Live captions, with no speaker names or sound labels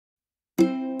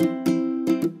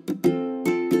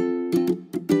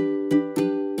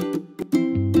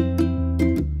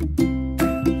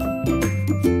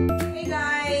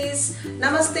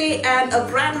and a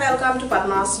grand welcome to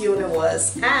Padma's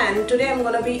Universe. And today I'm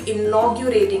going to be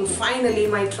inaugurating finally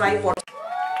my tripod.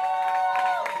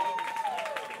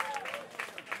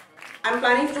 I'm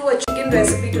planning to do a chicken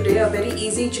recipe today, a very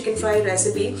easy chicken fry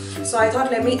recipe. So I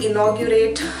thought let me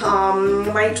inaugurate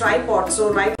my tripod.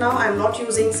 So right now I'm not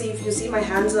using, see if you see my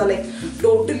hands are like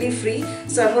totally free.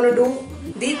 So I'm going to do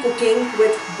the cooking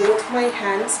with both my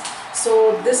hands.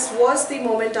 So this was the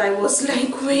moment I was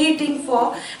like waiting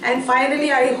for, and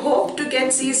finally I hope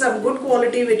to see some good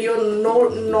quality video, no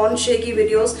non-shaky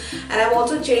videos. And I've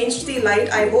also changed the light.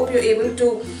 I hope you're able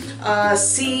to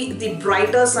see the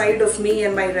brighter side of me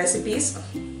and my recipes.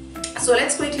 So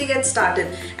let's quickly get started.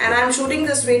 And I'm shooting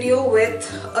this video with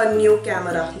a new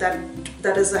camera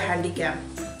that is a handy cam.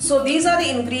 So these are the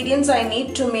ingredients I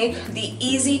need to make the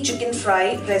easy chicken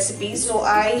fry recipe. So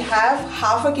I have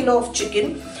half a kilo of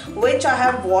chicken, which I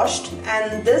have washed,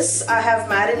 and this I have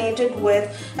marinated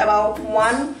with about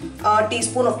 1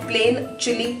 teaspoon of plain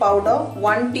chili powder,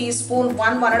 1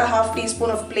 and a half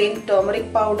teaspoon of plain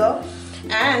turmeric powder,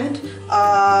 and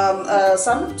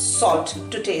some salt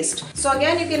to taste. So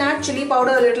again, you can add chili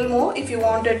powder a little more if you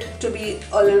want it to be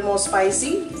a little more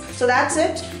spicy. So that's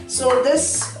it. So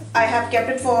this I have kept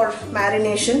it for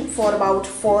marination for about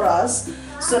 4 hours.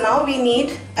 So now we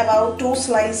need about 2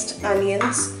 sliced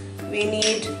onions. We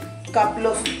need a couple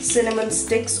of cinnamon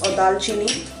sticks or dalchini.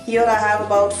 Here I have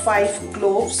about 5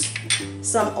 cloves,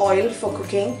 some oil for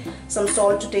cooking, some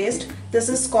salt to taste. This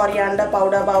is coriander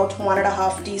powder, about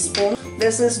 1.5 teaspoon.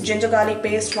 This is ginger garlic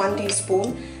paste, 1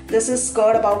 teaspoon. This is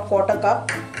curd, about 1/4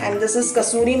 cup, and this is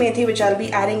kasuri methi, which I'll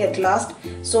be adding at last.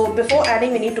 So before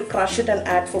adding, we need to crush it and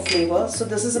add for flavor. So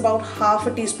this is about half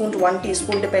a teaspoon to 1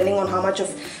 teaspoon, depending on how much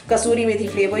of kasuri methi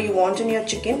flavor you want in your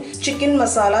chicken. Chicken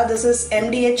masala, this is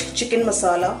MDH chicken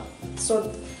masala. So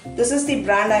this is the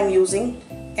brand I'm using,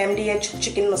 MDH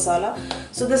chicken masala.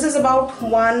 So this is about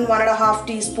 1.5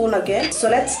 teaspoon again. So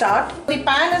let's start. The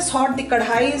pan is hot, the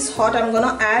kadhai is hot. I'm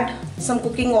gonna add some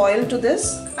cooking oil to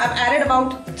this. I've added about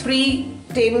 3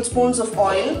 tablespoons of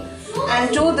oil,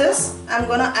 and to this I'm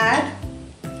gonna add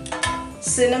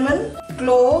cinnamon,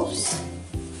 cloves,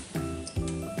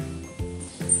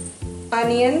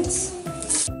 onions.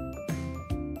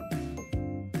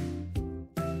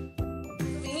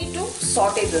 We need to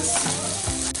saute this.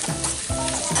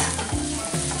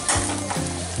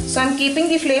 So I'm keeping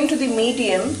the flame to the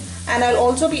medium, and I'll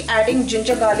also be adding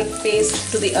ginger garlic paste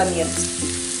to the onions.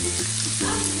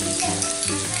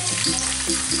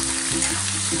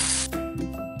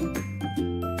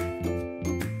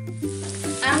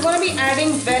 I'm going to be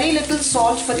adding very little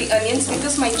salt for the onions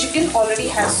because my chicken already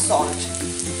has salt.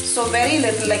 So very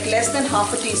little, like less than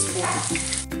half a teaspoon.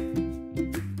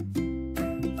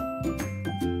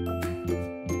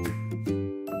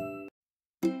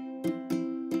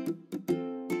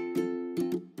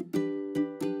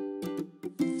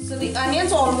 So the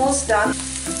onions are almost done.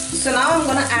 So now I'm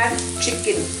gonna add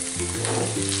chicken.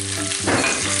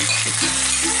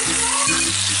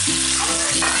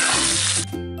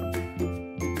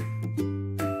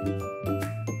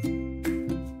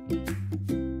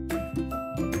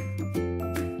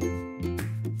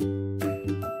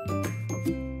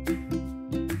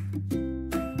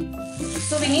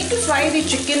 So we need to fry the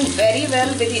chicken very well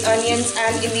with the onions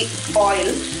and in the oil.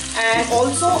 And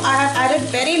also I have added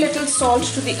very little salt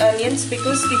to the onions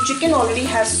because the chicken already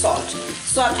has salt.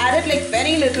 So I've added like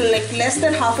very little, like less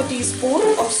than half a teaspoon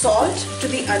of salt to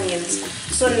the onions.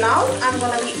 So now I'm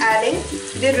going to be adding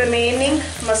the remaining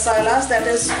masalas, that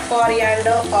is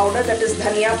coriander powder, that is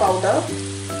dhania powder.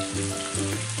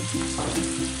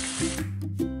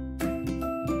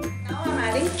 Now I'm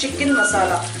adding chicken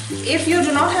masala. If you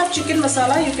do not have chicken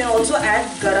masala, you can also add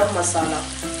garam masala.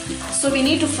 So we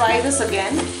need to fry this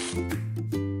again.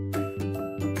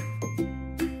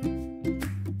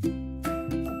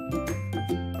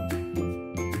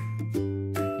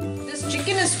 This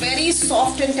chicken is very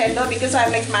soft and tender because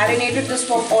I've like marinated this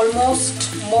for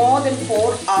almost more than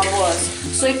 4 hours.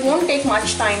 So it won't take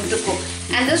much time to cook.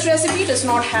 And this recipe does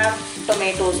not have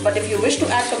tomatoes, but if you wish to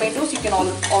add tomatoes, you can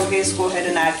always go ahead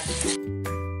and add.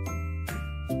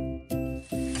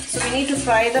 So we need to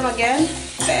fry them again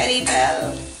very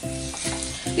well.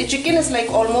 The chicken is like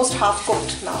almost half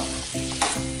cooked now.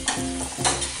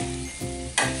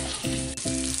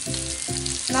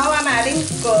 Now I'm adding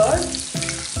curd.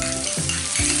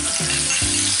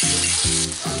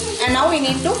 And now we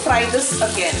need to fry this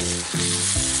again.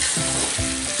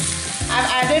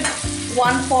 I've added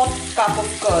 1/4 cup of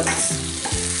curds.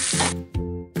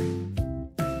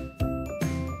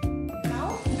 Now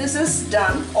this is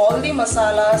done. All the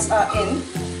masalas are in.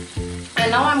 And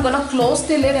now I'm gonna close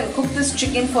the lid and cook this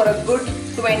chicken for a good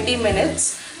 20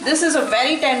 minutes. This is a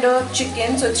very tender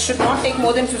chicken, so it should not take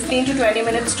more than 15 to 20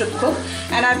 minutes to cook,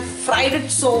 and I've fried it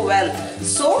so well.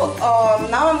 So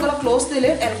now I'm going to close the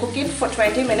lid and cook it for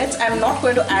 20 minutes. I'm not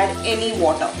going to add any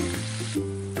water.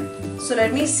 So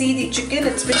let me see the chicken.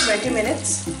 It's been 20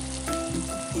 minutes.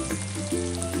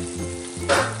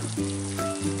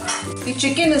 The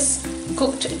chicken is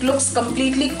cooked. It looks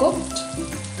completely cooked.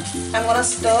 I'm going to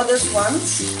stir this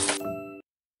once.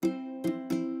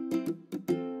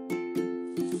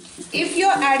 If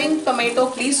you're adding tomato,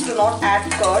 please do not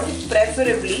add curd.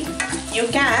 Preferably, you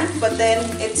can, but then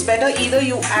it's better either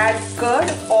you add curd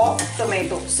or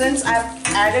tomato. Since I've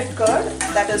added curd,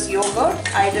 that is yogurt,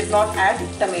 I did not add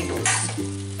tomatoes.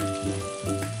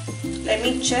 Let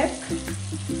me check.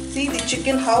 See the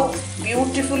chicken, how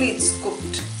beautifully it's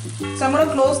cooked. So I'm going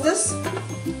to close this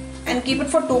and keep it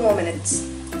for 2 more minutes.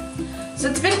 So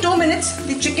it's been 2 minutes.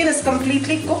 The chicken is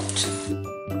completely cooked.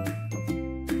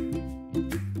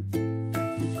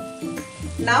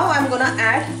 Now I'm gonna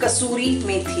add kasuri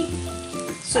methi.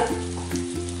 So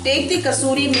take the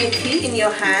kasuri methi in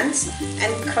your hands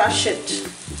and crush it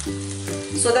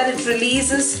so that it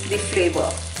releases the flavor.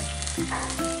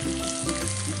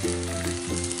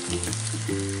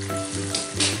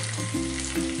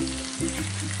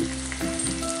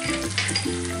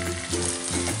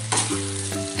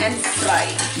 And fry.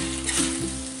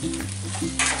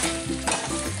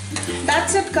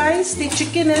 That's it, guys. The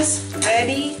chicken is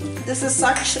ready. This is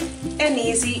such an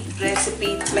easy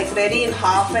recipe, like ready in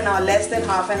half an hour, less than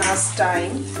half an hour's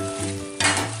time.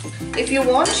 If you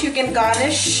want, you can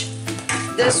garnish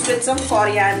this with some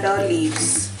coriander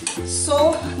leaves.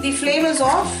 So the flame is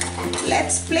off.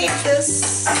 Let's plate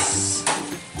this.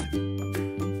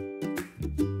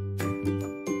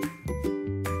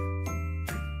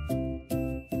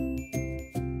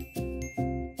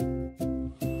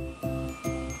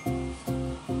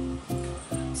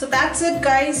 So that's it,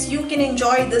 guys. You can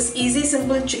enjoy this easy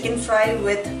simple chicken fry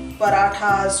with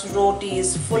parathas,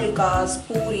 rotis, fulkas,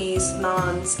 puris,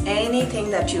 naans,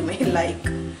 anything that you may like.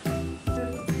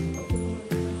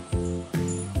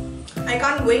 I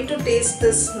can't wait to taste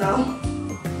this now.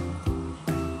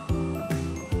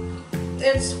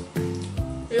 It's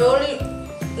really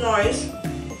nice.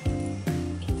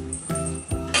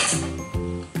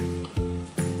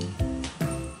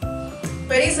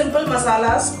 Very simple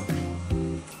masalas,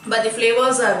 but the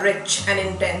flavors are rich and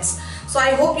intense. So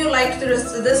I hope you liked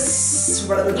this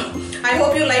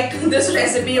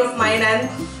recipe of mine and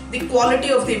the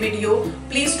quality of the video.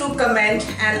 Please do comment,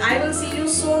 and I will see you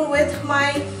soon with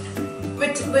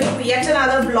yet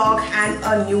another vlog and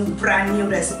a brand new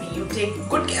recipe. You take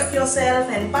good care of yourself,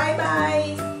 and bye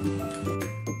bye.